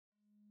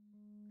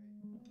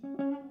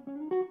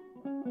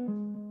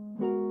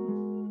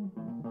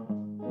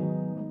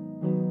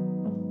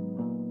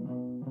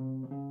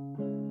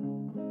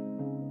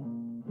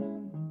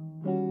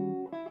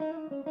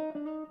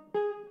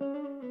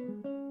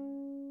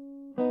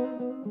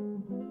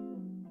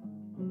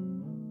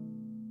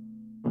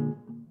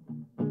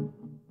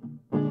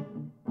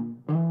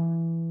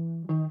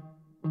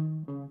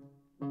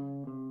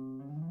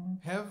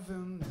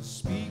Heaven is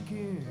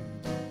speaking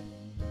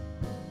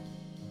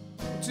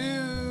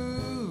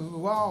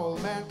to all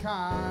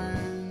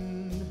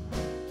mankind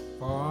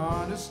for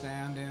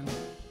understanding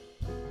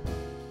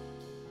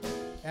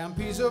and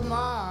peace of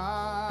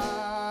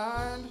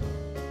mind.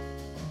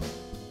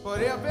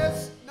 But if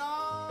it's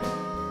not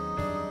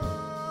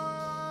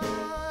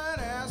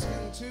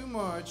asking too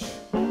much,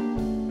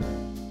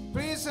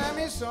 please send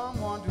me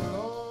someone to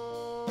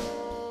love,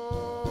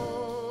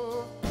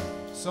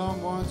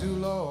 someone to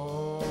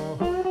love.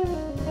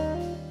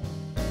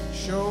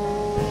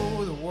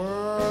 Show the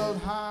world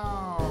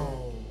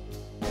how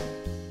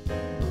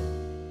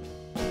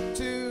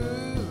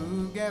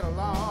to get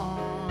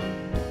along.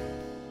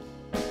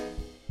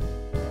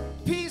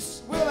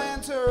 Peace will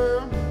enter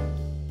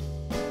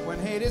when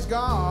hate is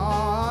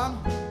gone.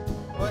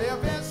 But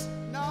if it's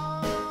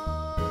not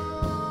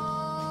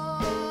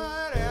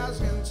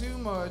asking too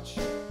much,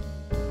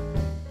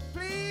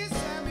 please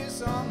send me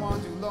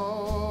someone to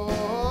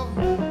love.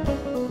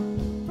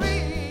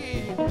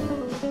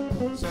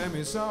 Please send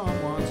me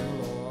someone to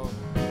love.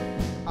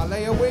 I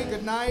lay awake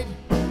at night,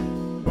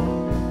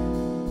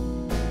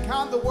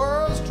 count the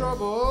world's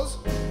troubles,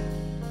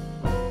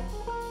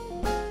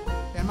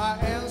 and my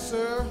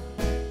answer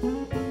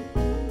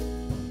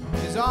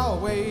is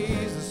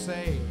always the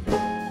same,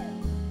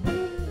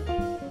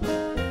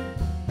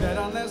 that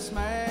unless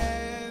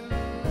man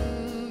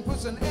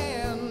puts an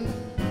end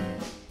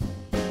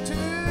to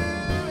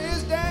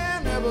his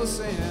damnable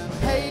sin,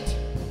 hate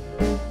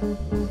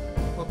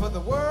will put the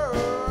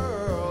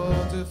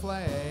world to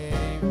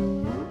flame.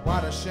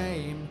 What a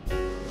shame,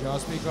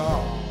 just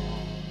because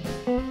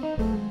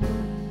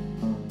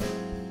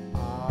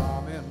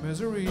I'm in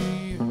misery.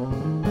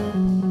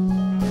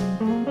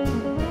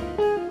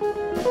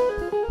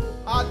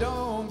 I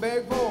don't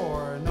beg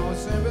for no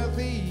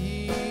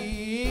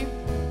sympathy,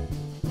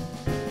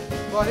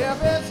 but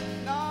if it's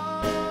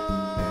not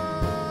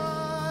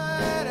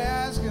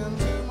asking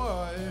too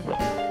much,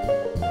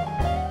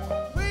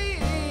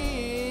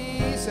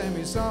 please send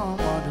me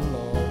someone to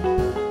love.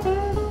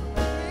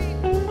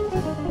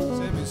 Please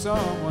send me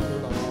someone to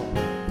love.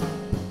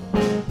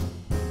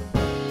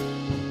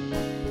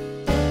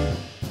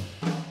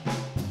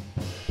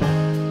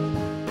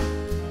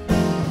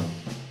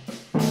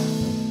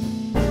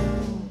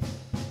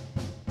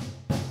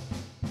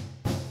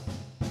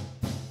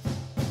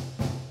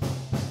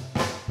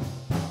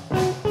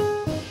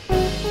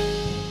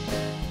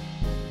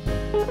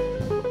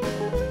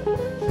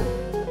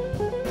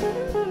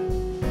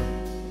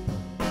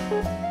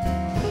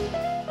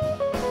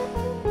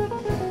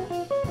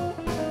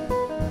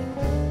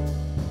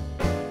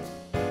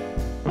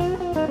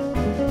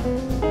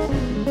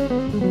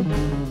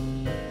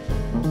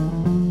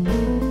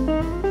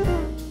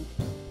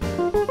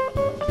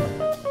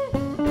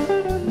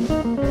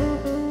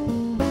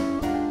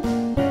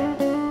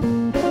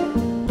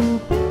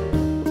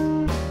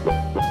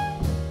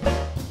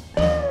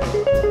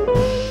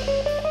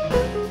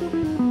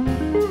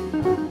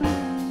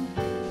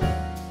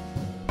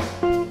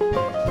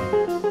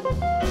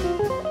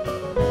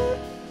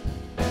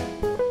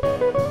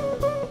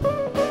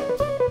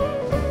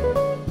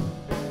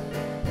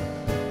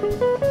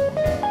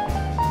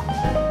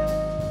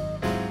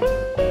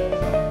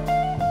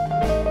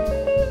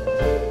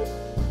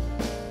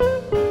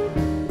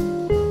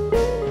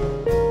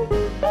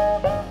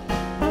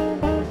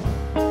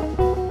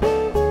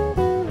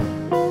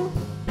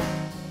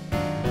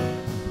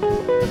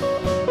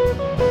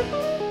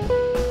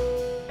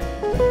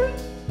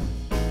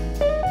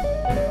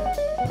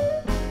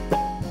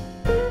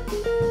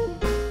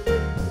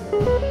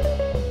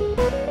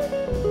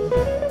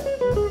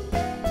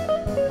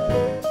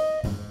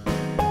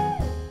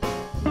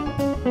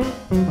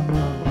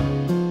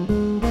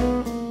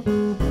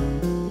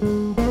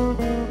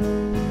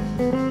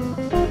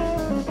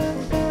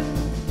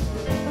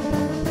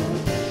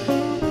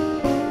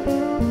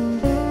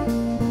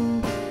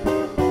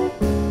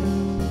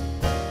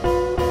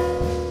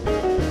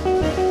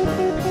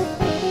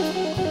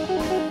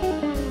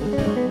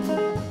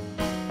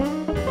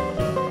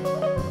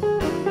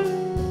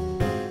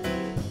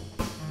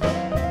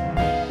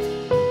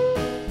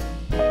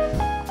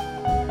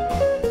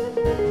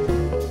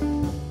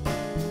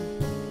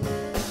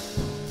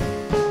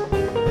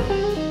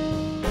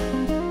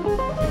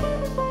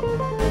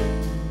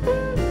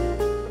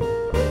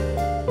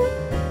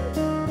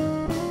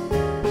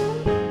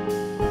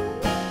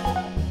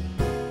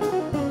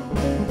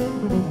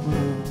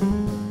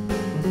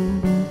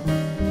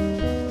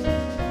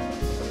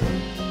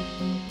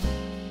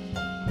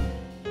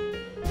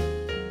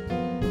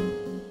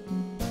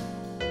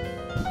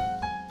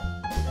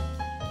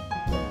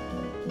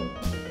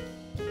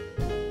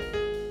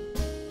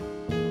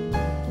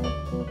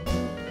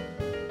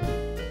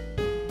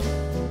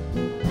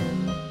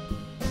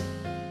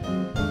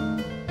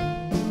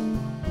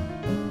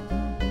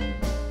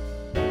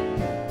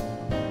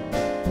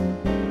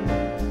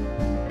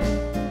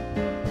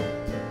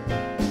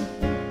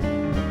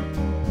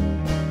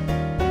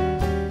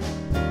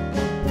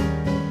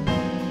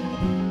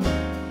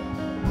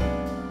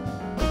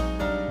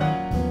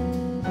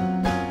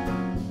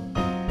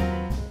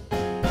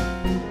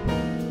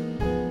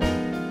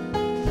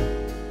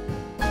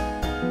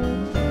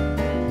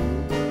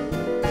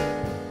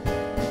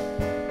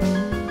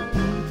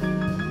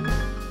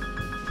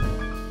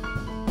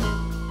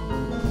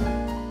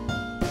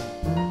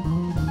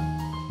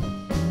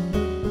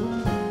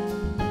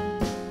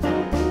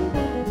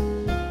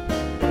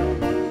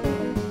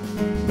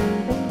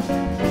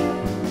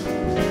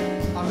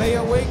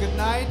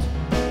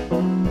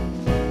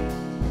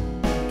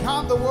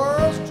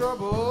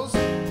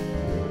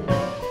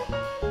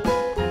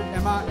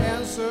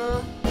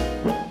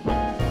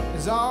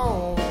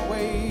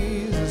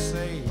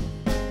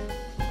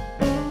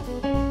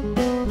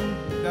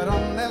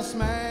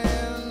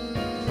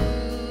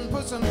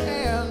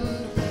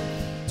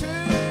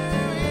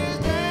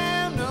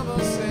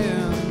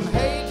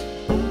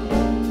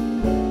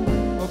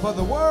 for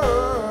the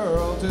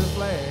world to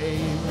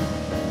flame.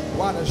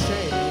 What a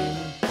shame,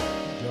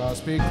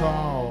 just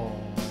because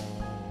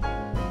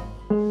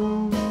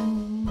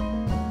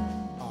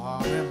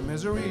I'm in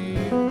misery.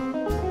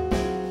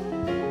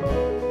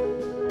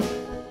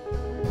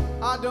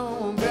 I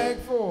don't beg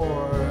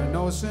for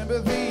no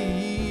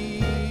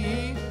sympathy,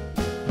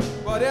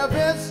 but if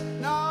it's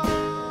not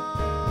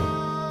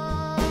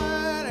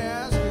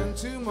asking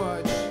too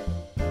much,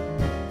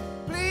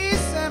 please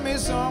send me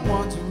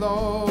someone to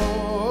love.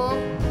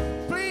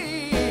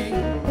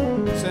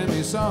 Please send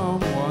me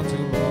someone to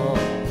love.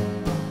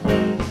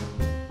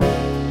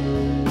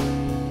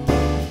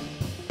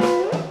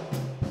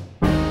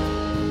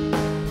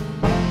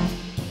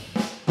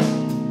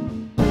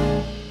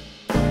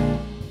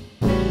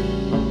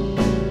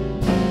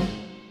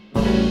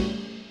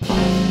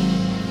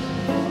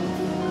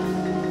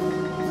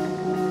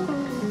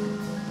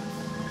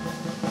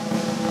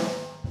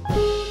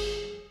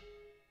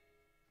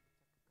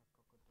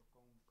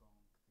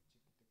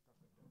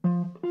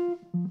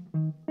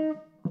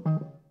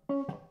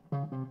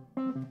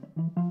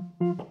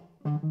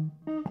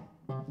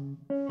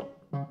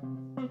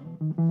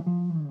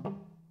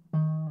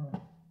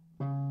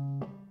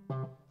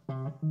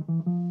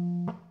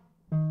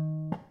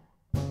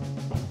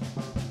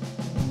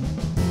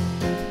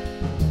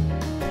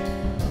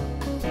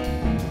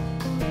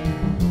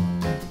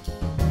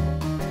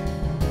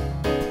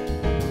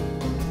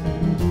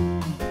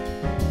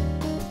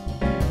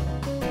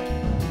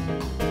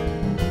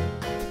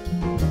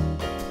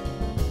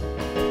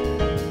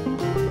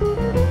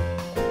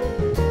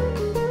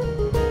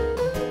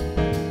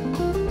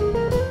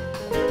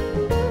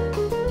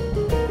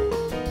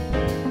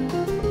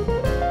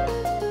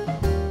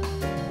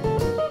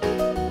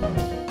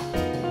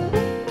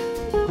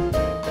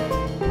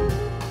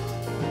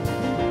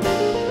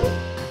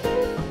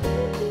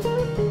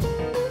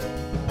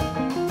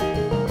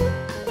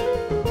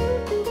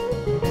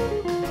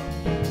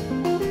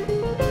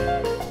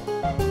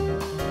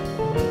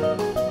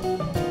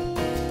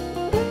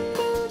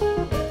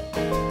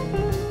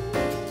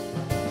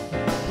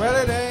 Well,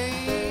 it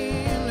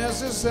ain't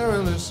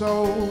necessarily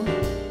so.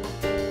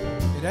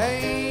 It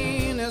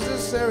ain't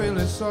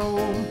necessarily so.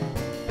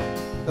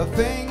 The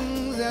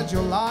things that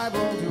you're liable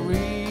to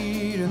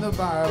read in the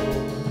Bible,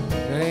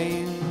 it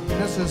ain't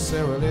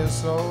necessarily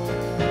so.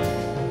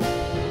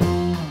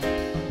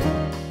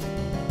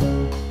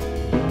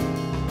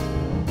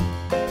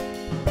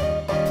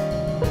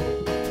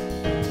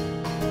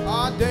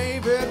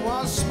 David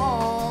was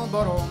small,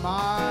 but oh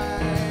my.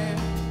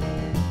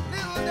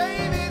 Little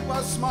David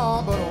was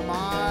small, but oh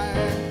my.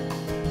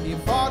 He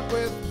fought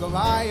with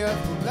Goliath,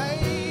 who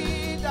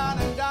lay down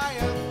and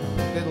dieth.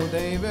 Little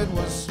David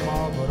was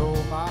small, but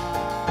oh my.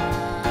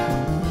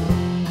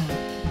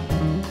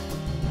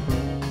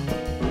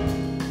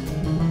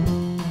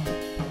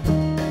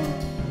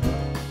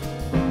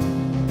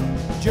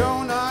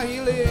 Jonah,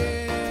 he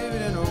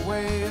lived in a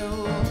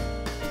whale.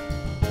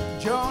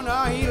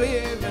 Jonah, he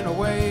lived in a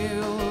whale.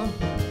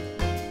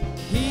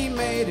 He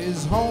made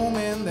his home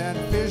in that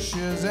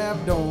fish's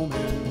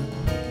abdomen.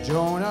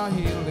 Jonah,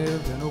 he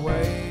lived in a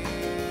whale.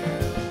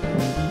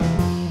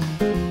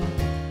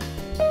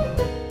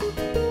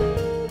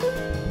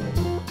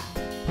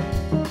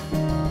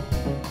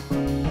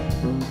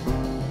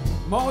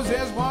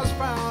 Moses was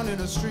found in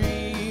a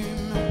stream.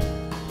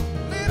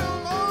 Little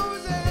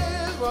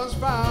Moses was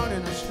found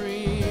in a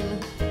stream.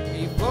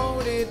 He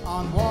floated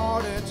on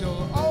water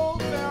till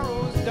old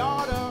Pharaoh's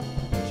daughter,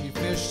 she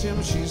fished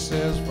him, she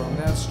says, from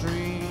that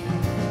stream.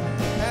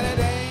 And it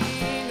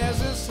ain't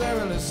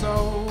necessarily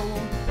so.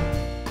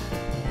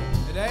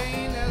 It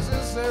ain't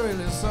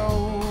necessarily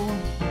so.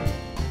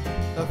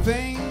 The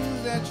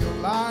things that you're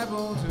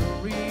liable to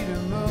read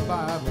in the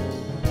Bible,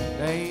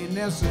 they ain't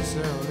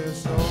necessarily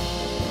so.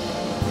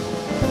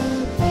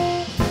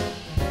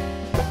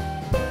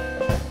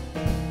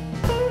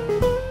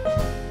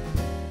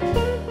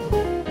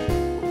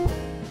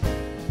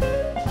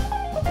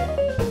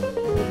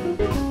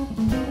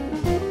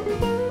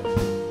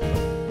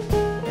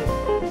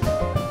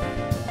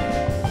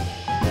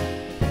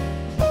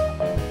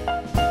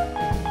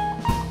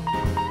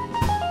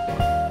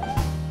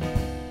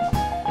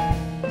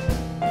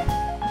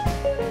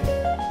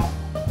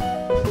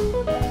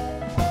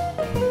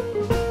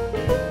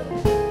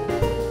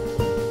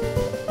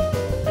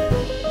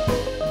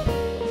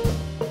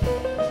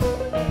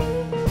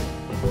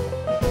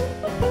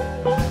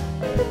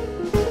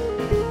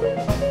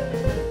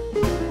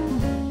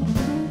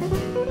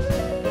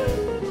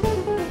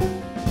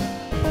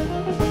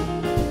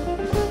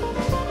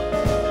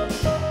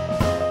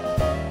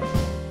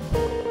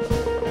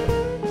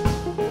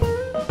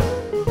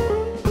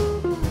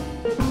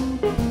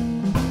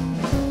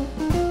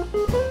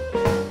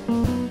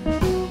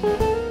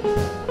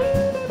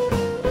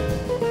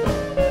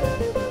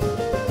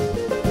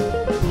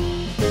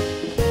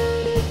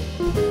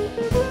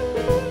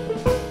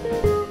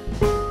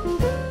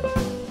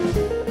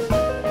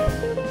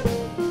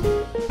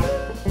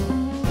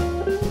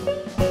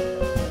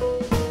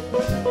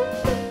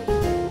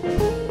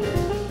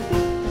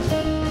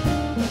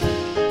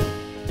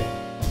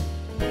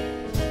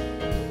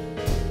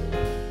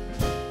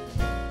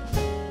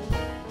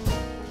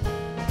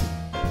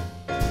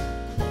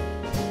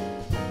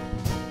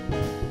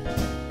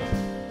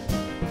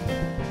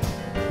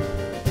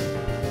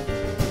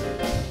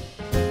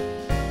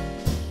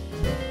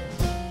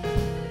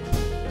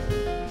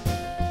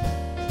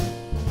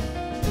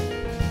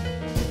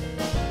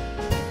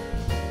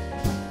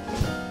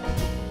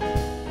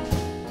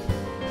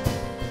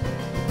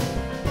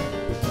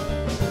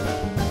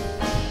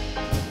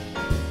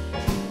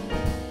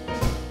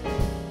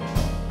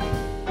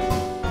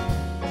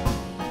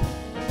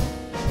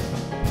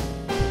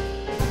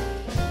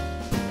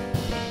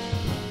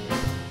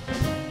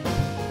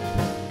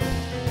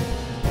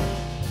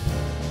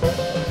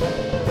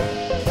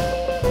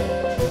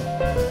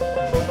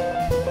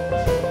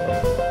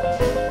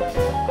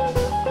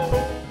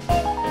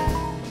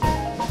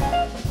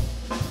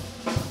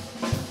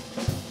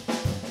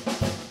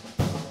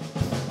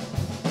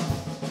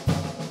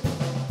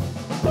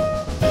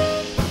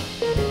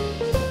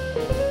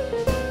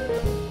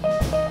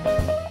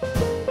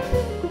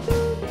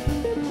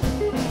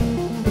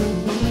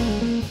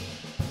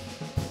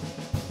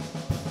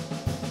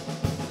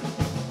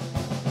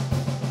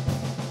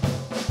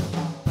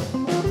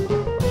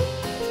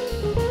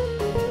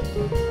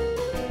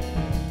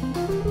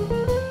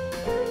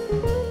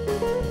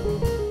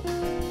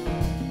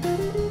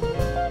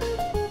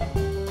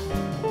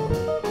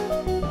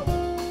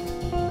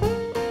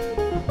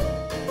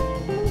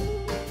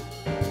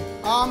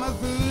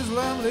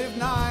 Methuselah lived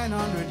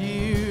 900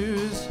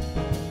 years.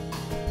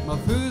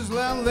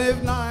 Methuselah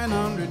lived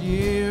 900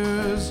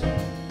 years.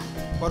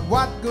 But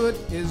what good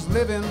is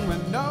living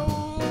when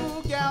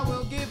no gal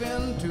will give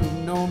in to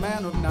no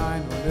man of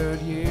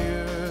 900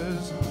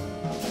 years?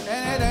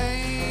 And it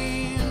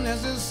ain't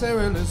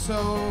necessarily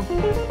so.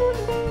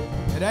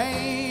 It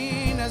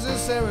ain't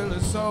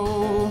necessarily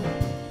so.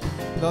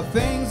 The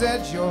things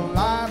that you're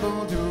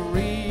liable to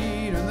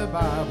read in the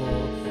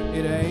Bible,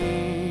 it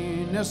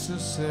ain't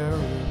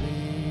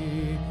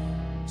necessarily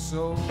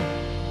so.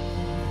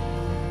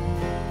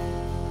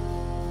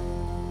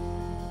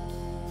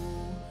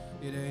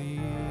 It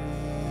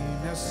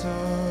ain't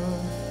necessarily,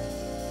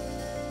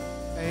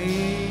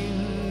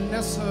 ain't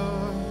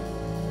necessarily,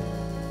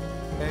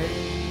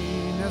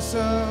 ain't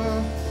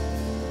necessarily,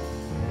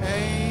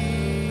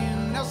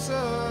 ain't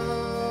necessarily,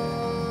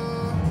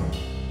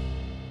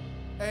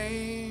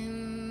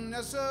 ain't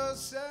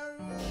necessarily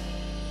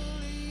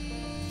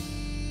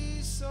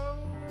so.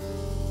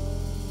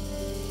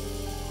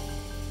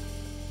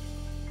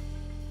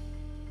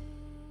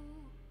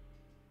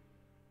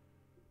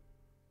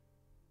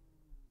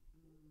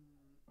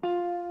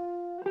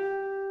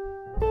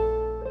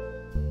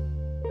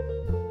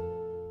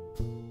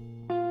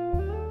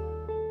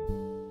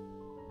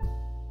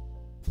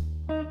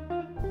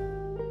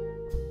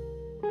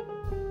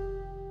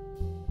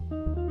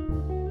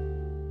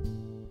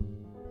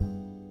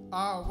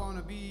 I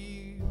wanna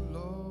be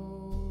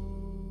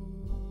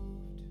loved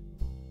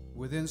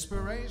with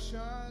inspiration.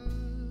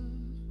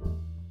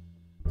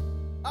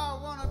 I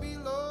wanna be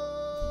loved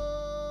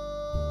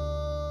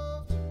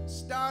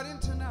starting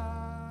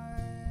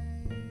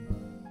tonight,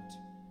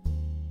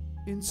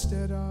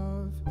 instead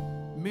of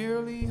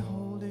merely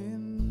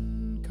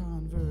holding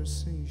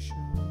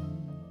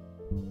conversation.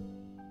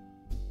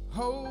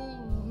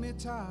 Hold me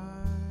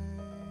tight.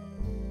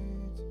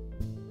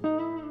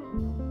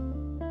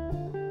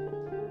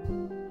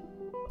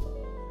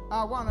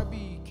 I wanna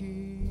be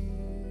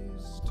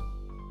kissed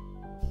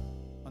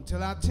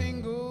until I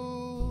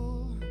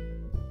tingle.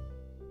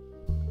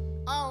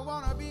 I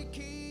wanna be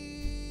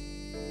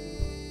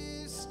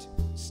kissed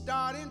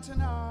starting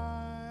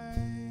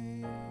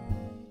tonight.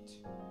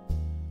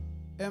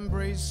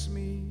 Embrace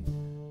me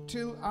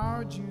till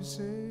our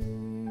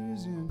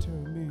juices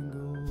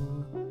intermingle.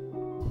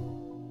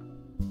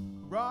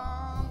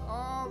 Wrong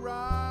or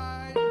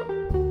right,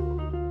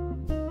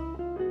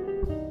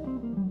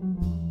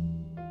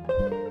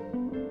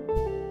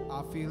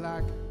 I feel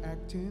like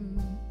acting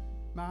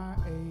my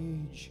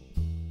age.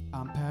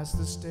 I'm past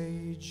the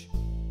stage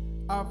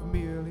of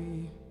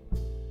merely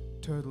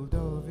turtle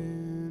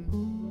doving.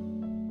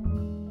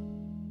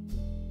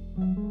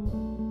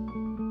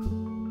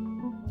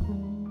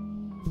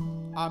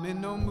 I'm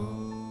in no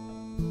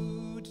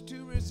mood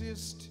to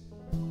resist,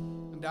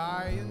 and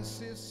I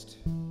insist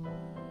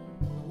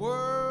the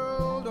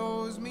world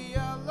owes me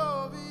a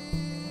loving.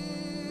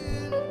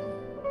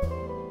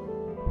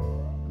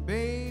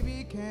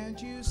 Baby, can't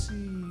you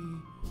see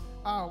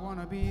I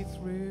wanna be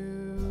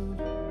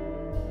thrilled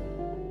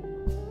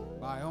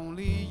by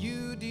only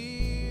you,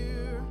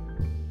 dear.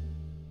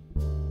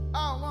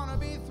 I wanna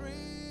be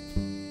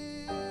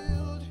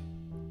thrilled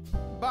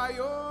by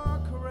your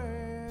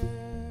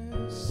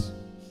caress,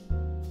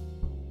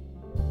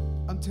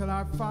 until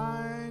I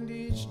find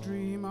each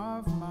dream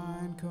of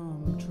mine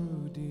come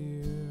true,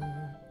 dear.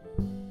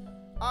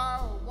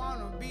 I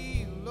wanna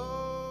be loved.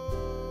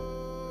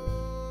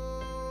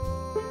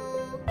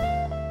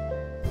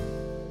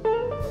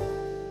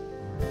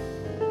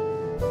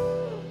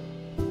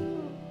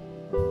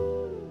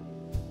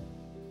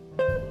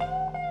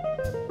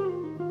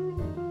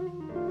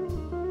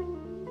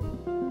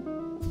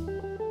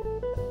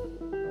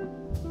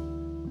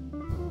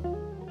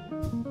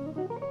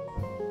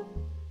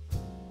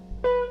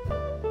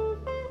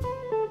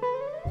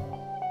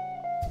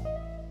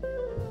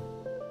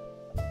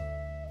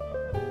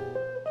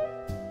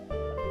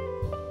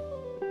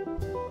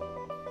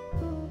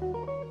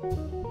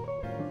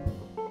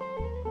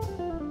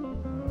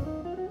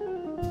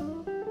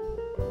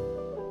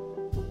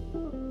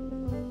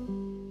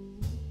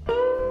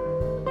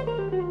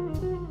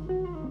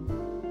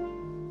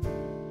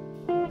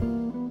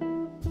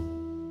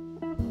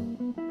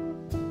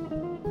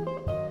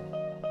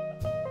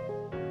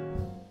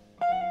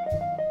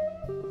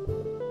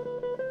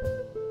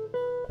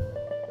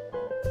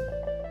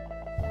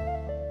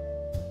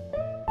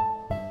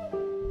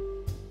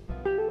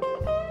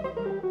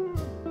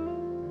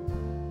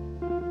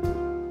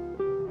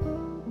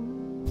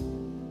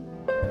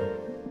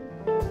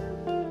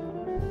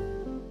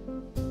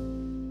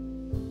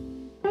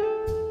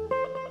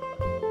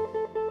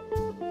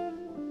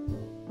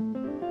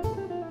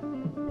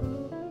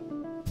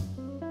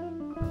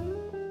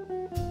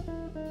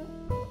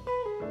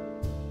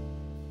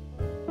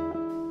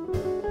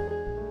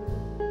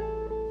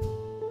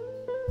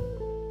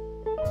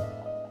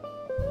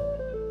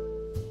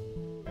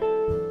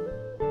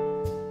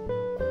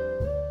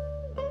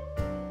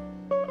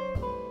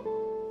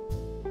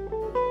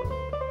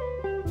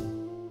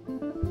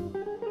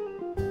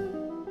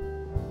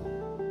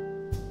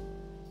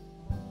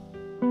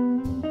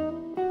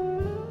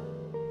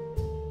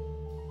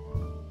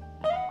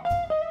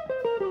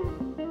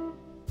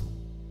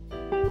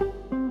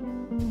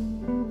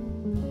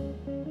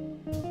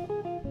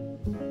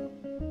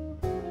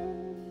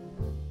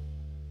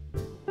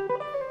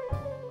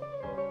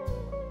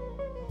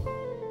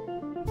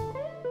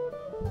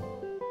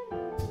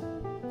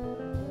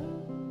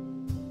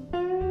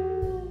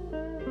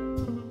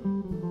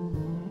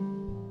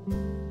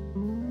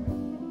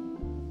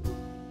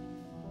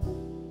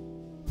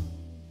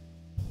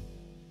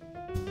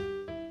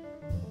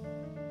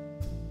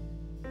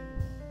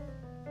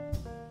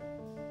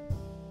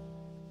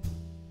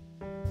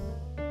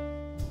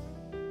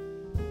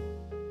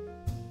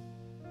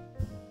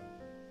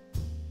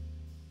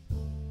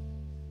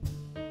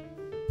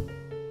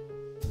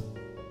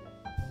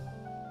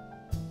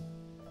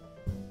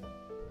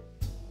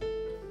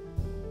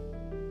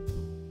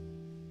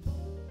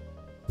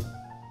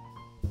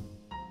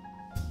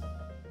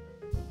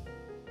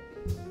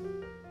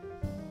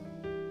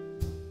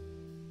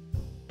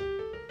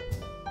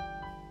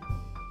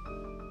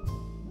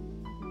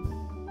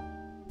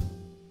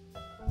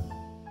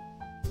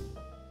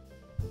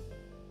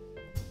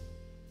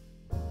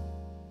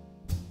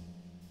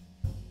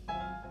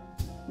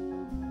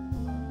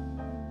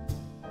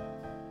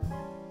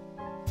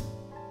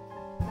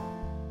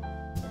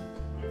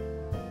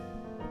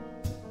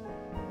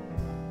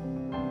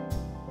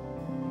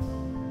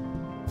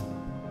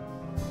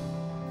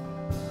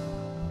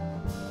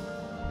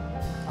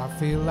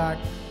 feel like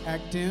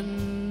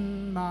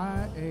acting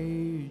my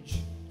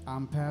age.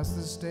 I'm past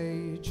the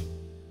stage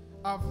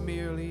of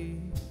merely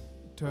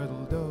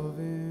turtle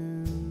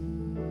doving.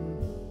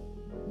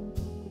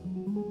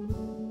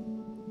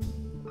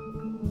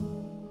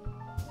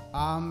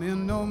 I'm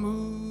in no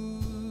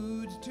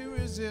mood to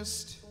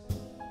resist,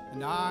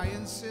 and I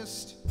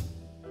insist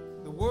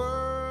the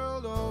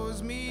world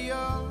owes me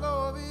a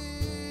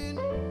loving.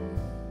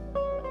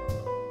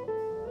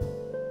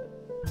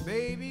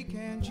 Baby,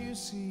 can't you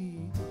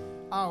see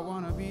I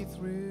wanna be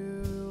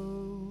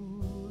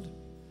thrilled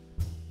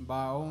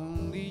by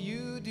only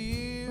you,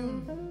 dear.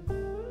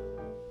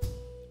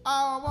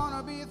 I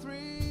wanna be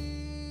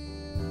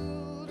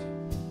thrilled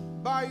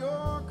by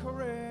your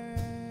caress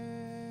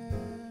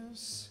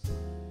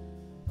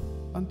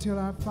until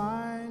I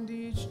find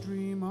each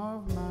dream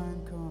of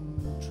mine come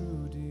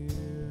true,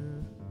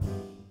 dear.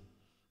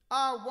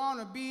 I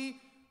wanna be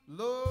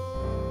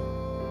loved.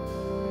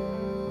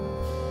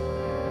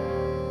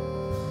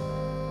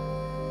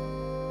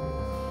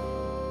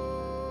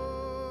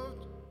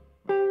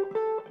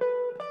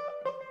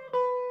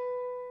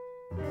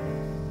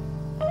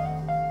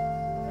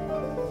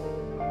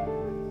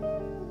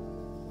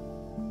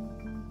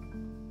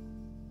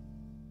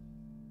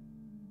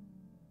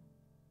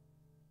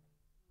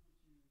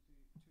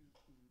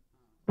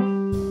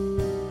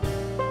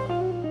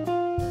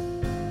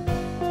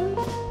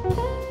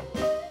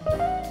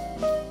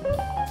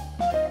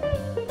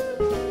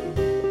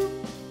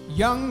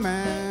 Young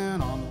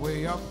man on the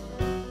way up,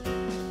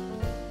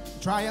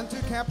 trying to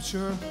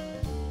capture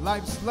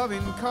life's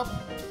loving cup.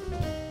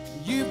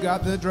 You've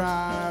got the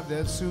drive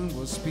that soon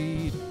will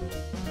speed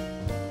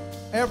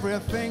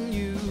everything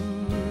you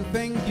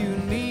think you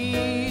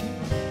need.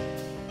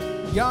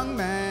 Young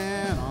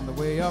man on the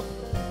way up,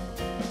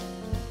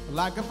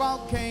 like a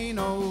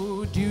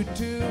volcano due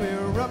to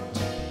erupt.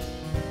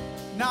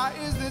 Now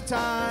is the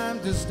time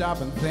to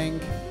stop and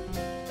think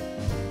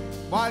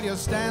while you're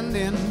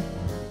standing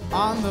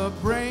on the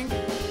brink.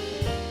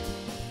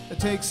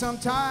 Take some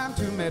time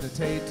to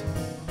meditate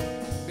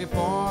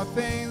before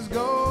things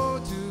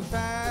go too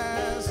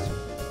fast.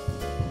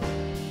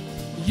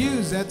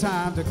 Use that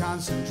time to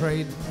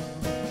concentrate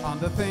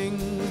on the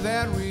things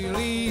that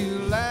really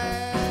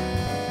last.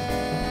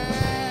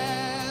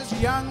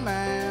 Young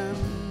man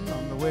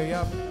on the way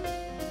up,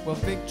 will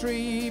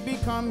victory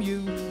become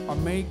you or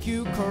make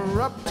you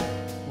corrupt?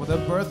 Will the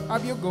birth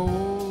of your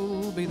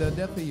goal be the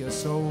death of your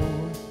soul?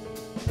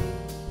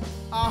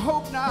 I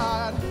hope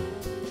not,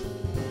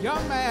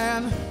 young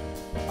man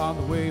on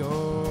the way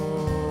home.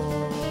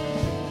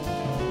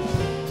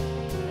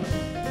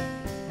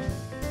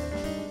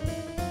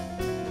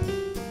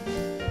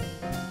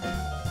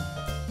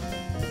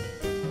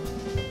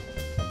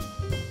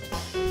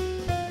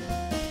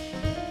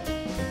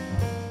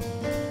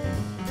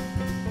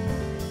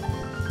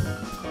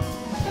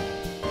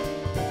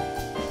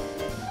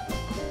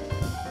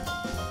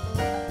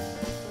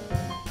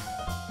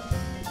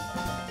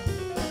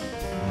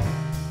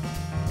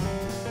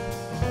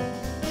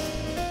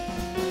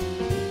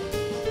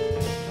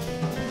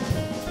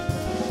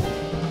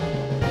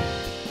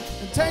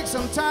 Take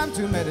some time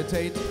to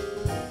meditate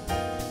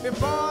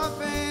before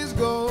things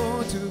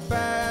go too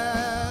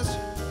fast.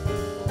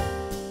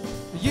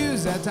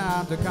 Use that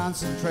time to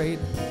concentrate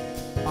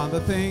on the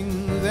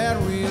things that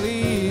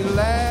really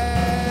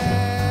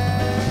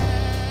last.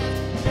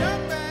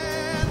 Young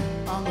man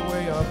on the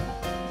way up,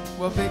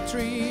 will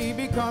victory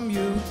become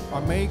you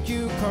or make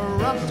you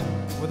corrupt?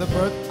 Will the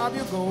birth of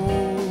your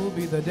goal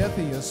be the death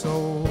of your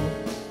soul?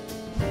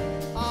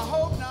 I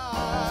hope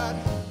not,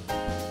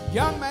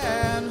 young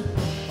man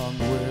on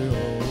the way home.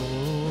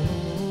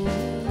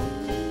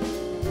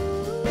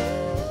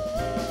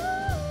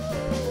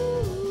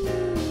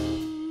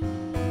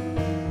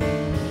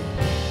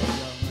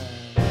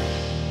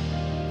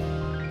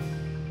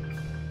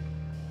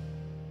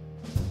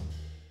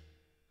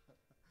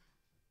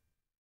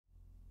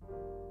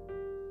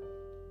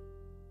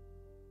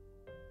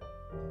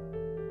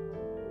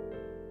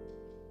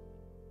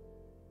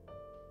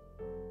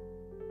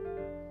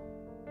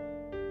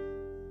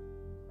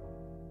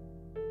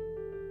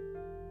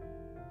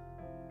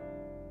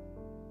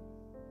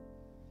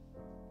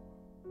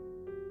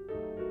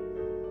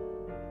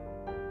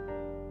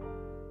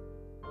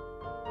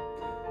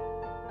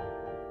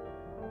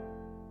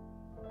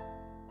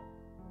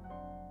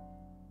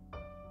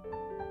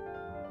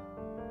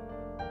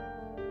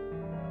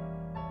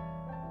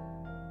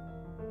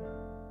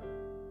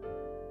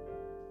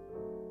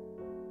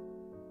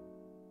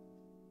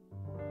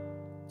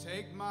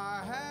 Take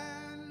my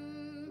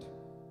hand,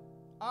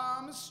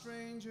 I'm a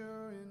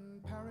stranger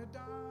in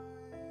paradise,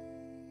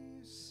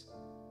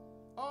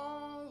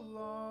 all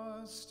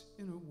lost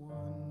in a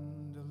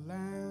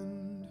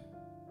wonderland,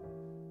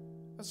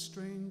 a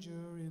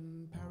stranger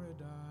in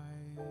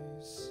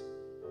paradise.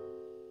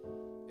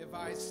 If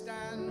I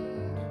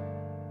stand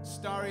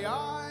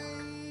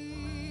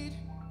starry-eyed,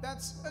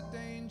 that's a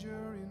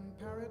danger in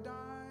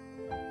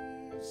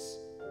paradise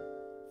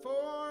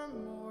for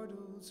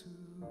mortals who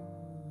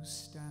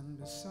stand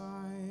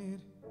beside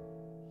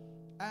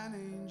an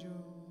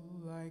angel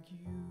like you.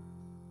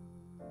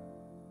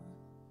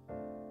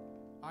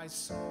 I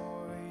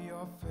saw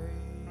your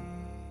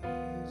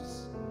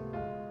face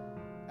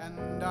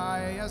and I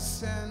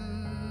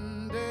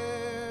ascended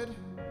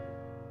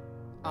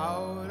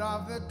out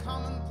of the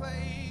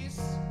commonplace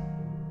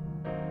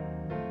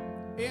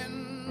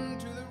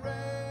into the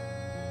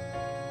rare.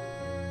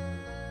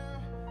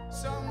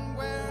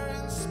 Somewhere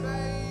in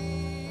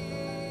space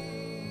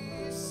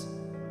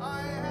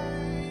I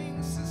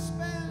hang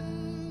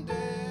suspended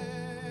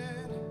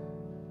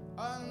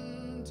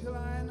until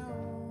I know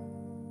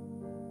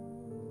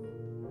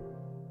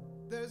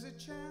there's a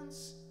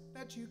chance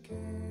that you care.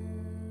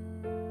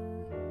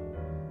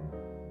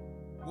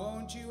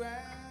 Won't you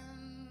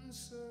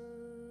answer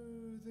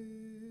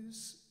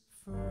this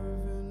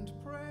fervent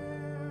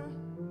prayer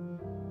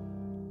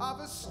of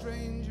a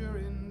stranger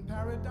in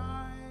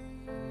paradise?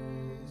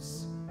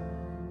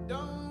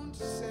 Don't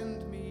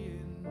send me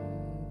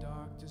in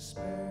dark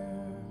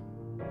despair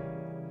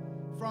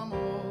from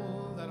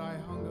all that I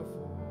hunger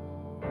for,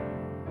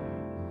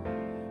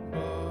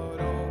 but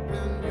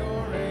open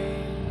your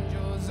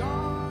angel's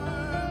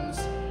arms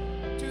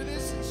to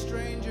this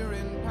stranger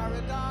in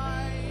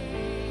paradise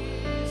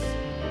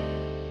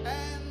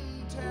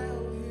and tell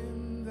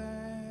him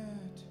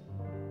that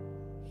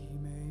he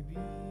may be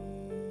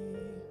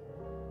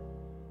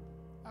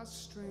a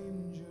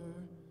stranger